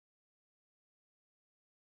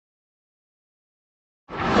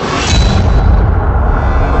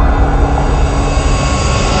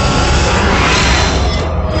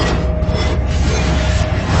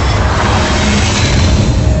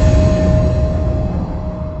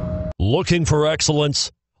Looking for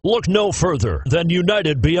excellence? Look no further than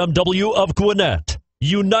United BMW of Gwinnett.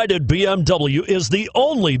 United BMW is the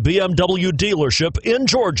only BMW dealership in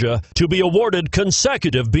Georgia to be awarded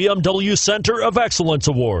consecutive BMW Center of Excellence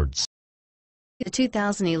Awards. The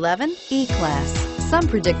 2011 E-Class. Some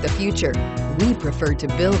predict the future. We prefer to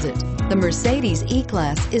build it. The Mercedes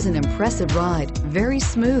E-Class is an impressive ride, very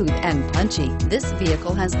smooth and punchy. This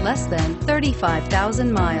vehicle has less than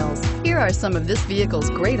 35,000 miles. Here are some of this vehicle's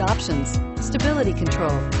great options: stability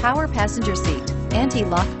control, power passenger seat,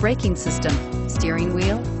 anti-lock braking system, steering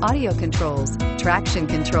wheel audio controls, traction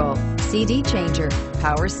control, CD changer,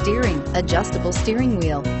 power steering, adjustable steering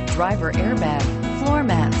wheel, driver airbag, floor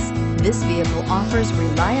mats. This vehicle offers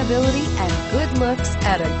reliability and good looks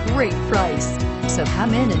at a great price. So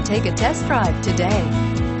come in and take a test drive today.